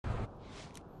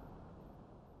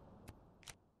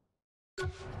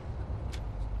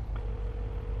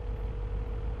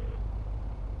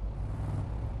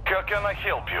How can I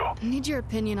help you? I need your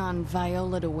opinion on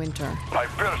Viola de Winter. My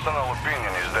personal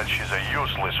opinion is that she's a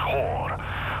useless whore.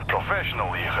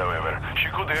 Professionally, however, she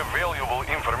could have valuable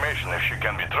information if she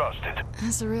can be trusted.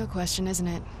 That's the real question, isn't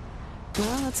it?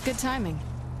 Well, that's good timing.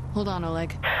 Hold on,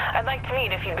 Oleg. I'd like to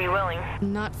meet if you'd be willing.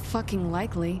 Not fucking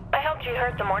likely. I helped you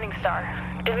hurt the Morning Star.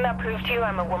 Doesn't that prove to you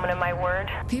I'm a woman of my word?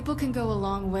 People can go a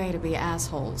long way to be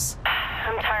assholes.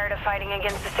 I'm tired of fighting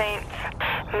against the Saints.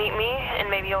 Meet me, and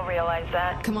maybe you'll realize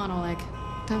that. Come on, Oleg.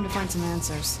 Time to find some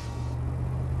answers.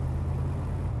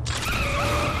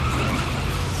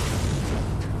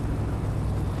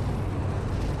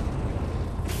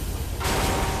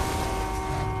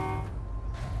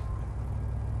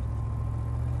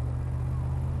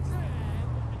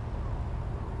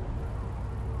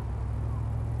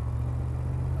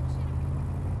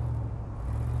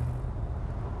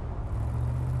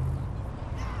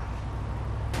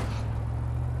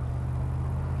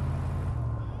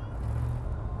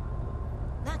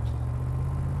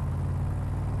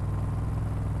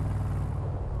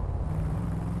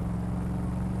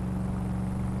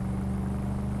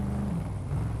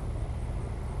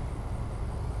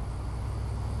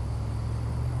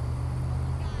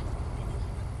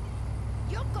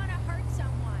 You're gonna hurt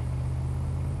someone.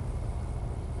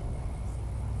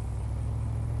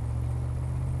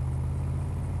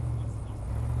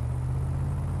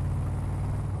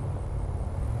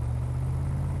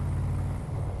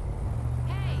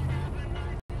 Hey!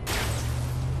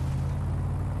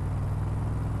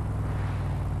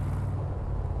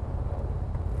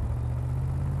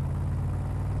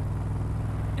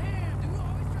 Damn, do you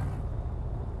always try to...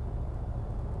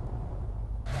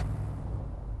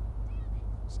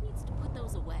 She needs to put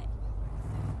those away.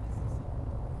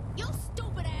 You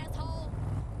stupid asshole!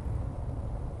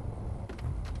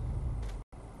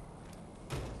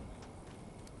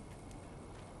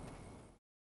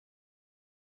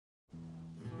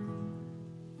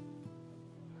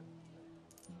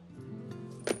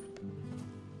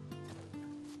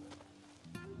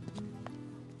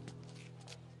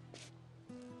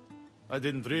 I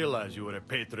didn't realize you were a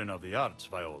patron of the arts,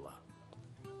 Viola.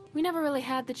 We never really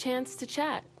had the chance to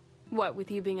chat. What, with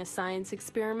you being a science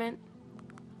experiment?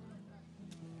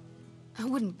 I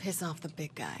wouldn't piss off the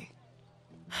big guy.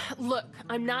 Look,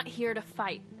 I'm not here to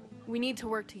fight. We need to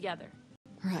work together.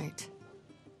 Right.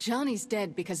 Johnny's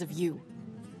dead because of you.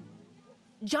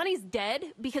 Johnny's dead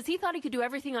because he thought he could do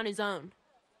everything on his own.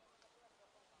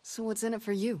 So what's in it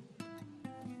for you?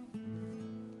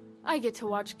 I get to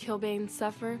watch Killbane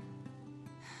suffer.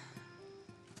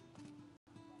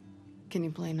 Can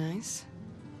you play nice?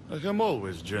 I am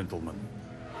always gentleman.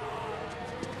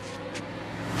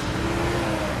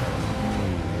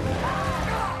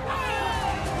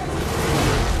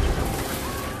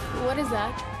 What is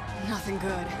that? Nothing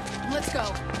good. Let's go.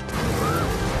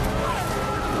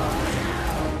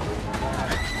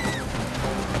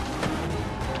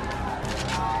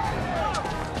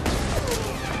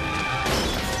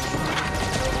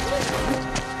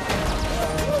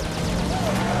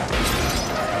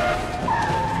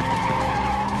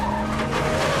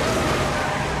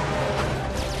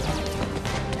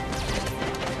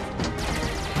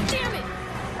 Damn it!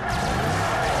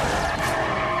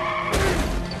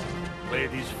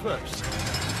 Ladies first.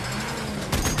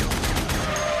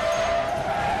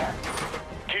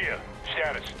 Kia,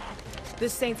 status. The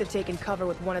Saints have taken cover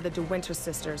with one of the De Winter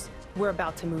sisters. We're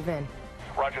about to move in.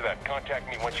 Roger that. Contact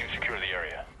me once you secure the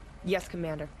area. Yes,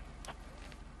 Commander.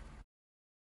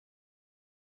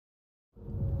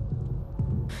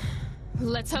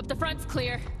 Let's hope the front's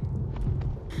clear.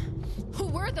 Who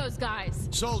were those guys?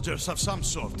 Soldiers of some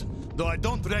sort, though I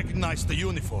don't recognize the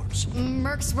uniforms.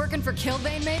 Merc's working for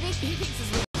Killbane, maybe? He thinks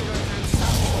his little shit turns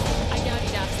tough. I doubt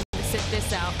he'd ask them to sit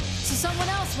this out. So someone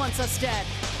else wants us dead.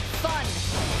 Fun.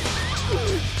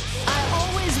 I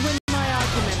always win my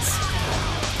arguments.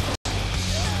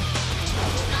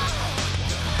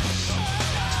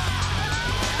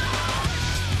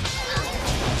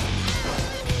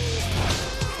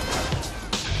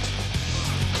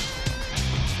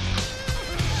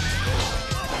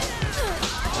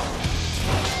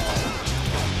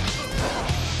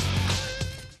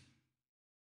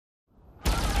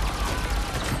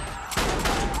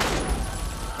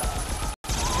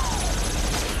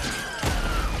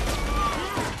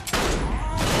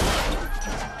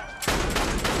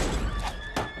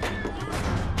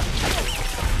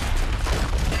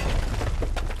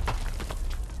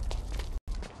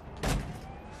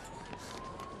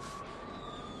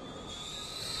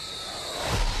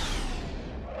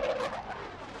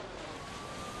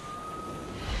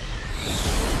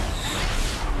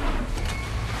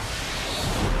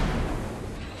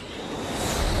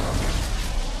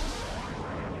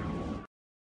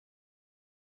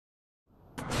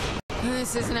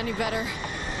 This isn't any better.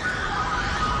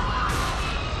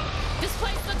 This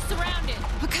place looks surrounded.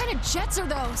 What kind of jets are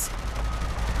those?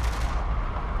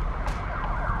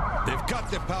 They've cut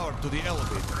the power to the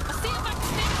elevator. I'll see if I can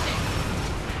fix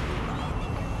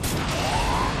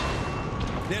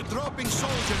it. They're dropping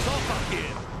soldiers off up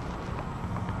here.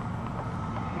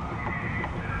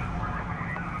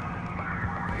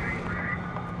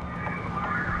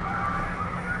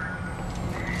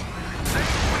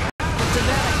 After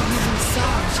that, I can use a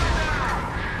massage.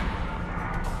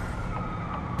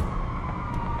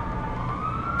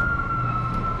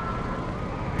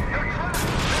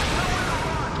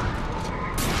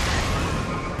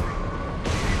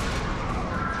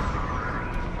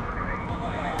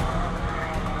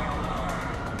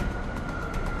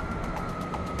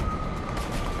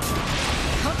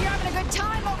 Hope you're having a good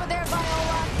time over there,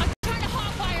 Viola. I'm trying to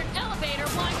hotwire an elevator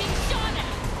while I'm being shot at.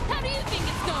 How do you think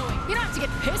it's going? You don't have to get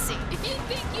pissy. If you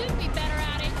think you'd be better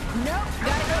at it. Nope,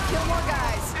 gotta go kill more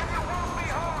guys.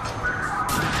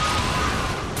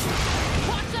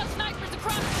 Watch those snipers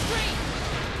across the street.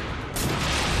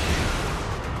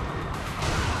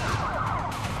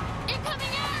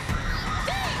 Incoming air!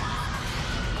 Dang!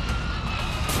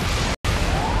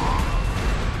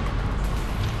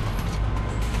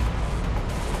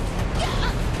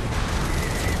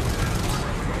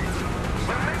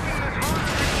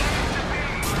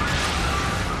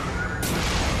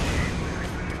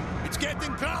 It's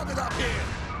getting crowded up here.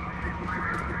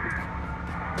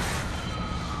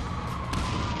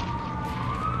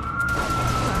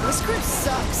 This group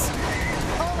sucks.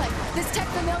 Oleg, this tech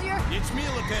familiar? It's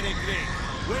military grade,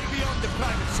 way beyond the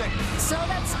private sector. So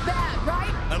that's bad,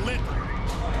 right? A little.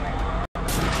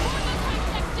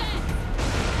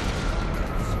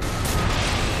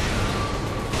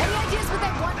 Any ideas what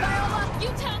they want, Viola? You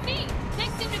tell me. They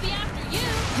seem to be after you.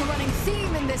 A running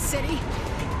theme in this city.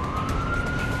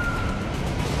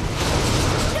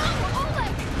 No,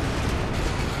 Oleg!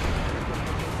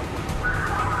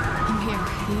 I'm here.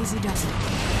 Easy does it.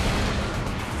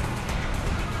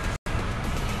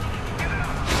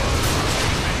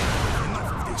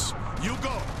 Enough of this. You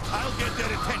go. I'll get their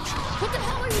attention. What the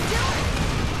hell are you doing?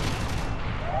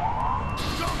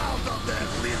 Come out of there,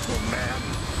 little man.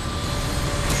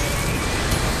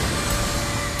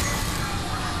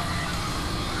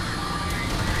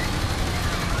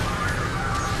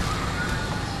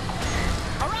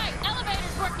 All right,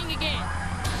 elevator's working again.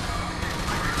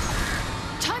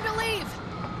 Time to leave!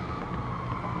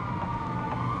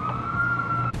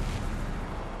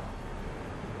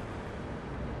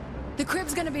 The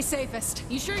crib's gonna be safest.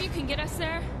 You sure you can get us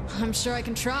there? I'm sure I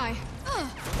can try.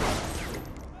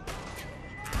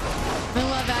 I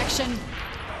love action.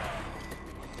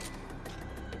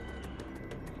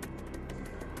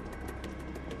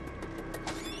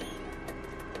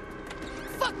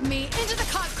 Fuck me! Into the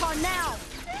cop car now!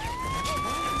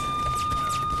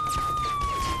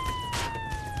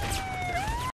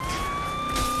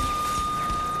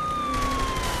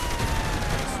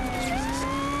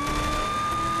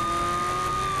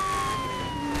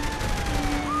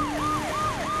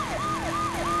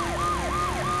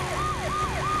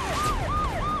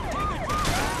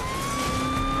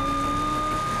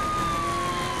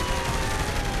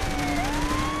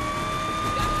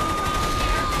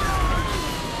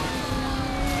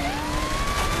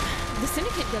 The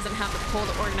Syndicate doesn't have the pull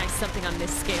to organize something on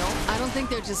this scale. I don't think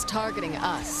they're just targeting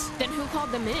us. Then who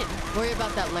called them in? Worry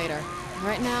about that later.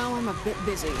 Right now, I'm a bit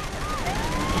busy.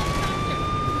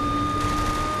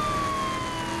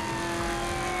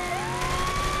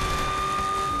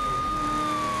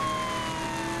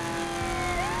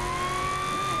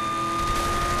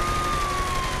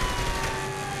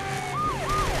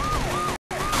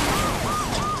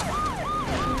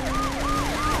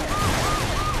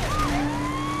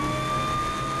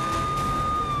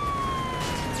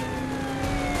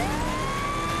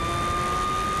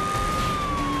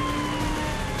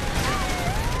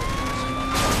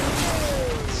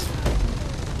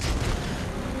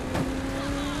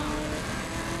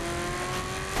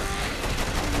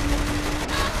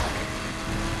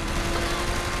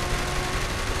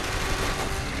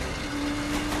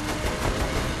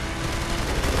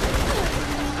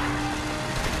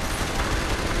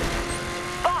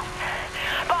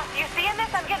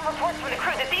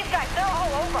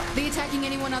 They attacking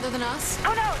anyone other than us?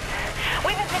 Who knows?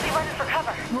 We've been busy running for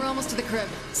cover. We're almost to the crib.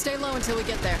 Stay low until we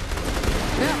get there.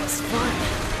 That was fun.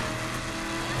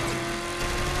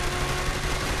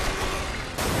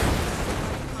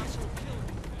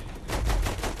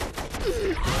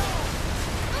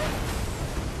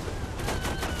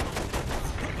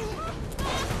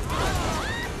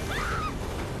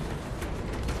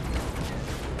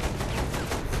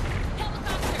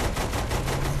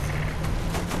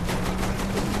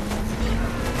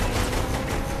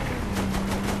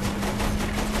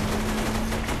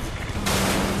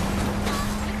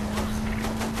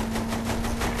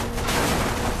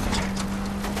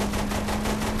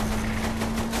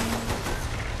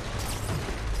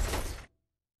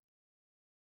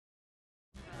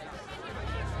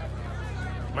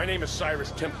 My name is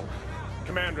Cyrus Temple,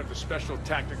 commander of the Special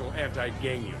Tactical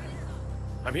Anti-Gang Unit.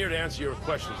 I'm here to answer your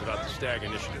questions about the STAG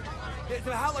initiative.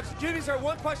 Jimmy, sir,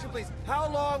 one question, please.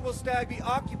 How long will STAG be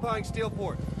occupying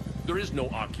Steelport? There is no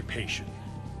occupation.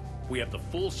 We have the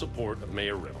full support of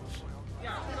Mayor Reynolds.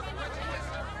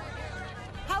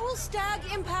 How will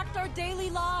STAG impact our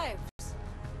daily lives?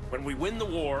 When we win the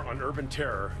war on urban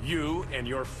terror, you and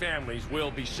your families will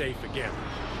be safe again.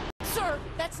 Sir,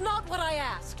 that's not what I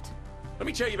asked. Let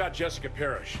me tell you about Jessica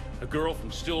Parrish, a girl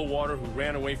from Stillwater who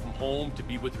ran away from home to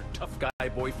be with her tough guy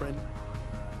boyfriend.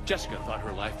 Jessica thought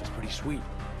her life was pretty sweet,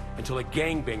 until a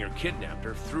gangbanger kidnapped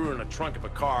her, threw her in the trunk of a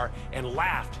car, and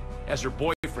laughed as her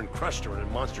boyfriend crushed her in a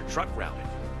monster truck rally.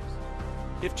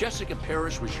 If Jessica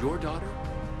Parrish was your daughter,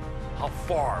 how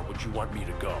far would you want me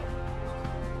to go?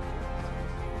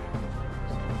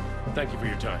 Thank you for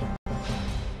your time.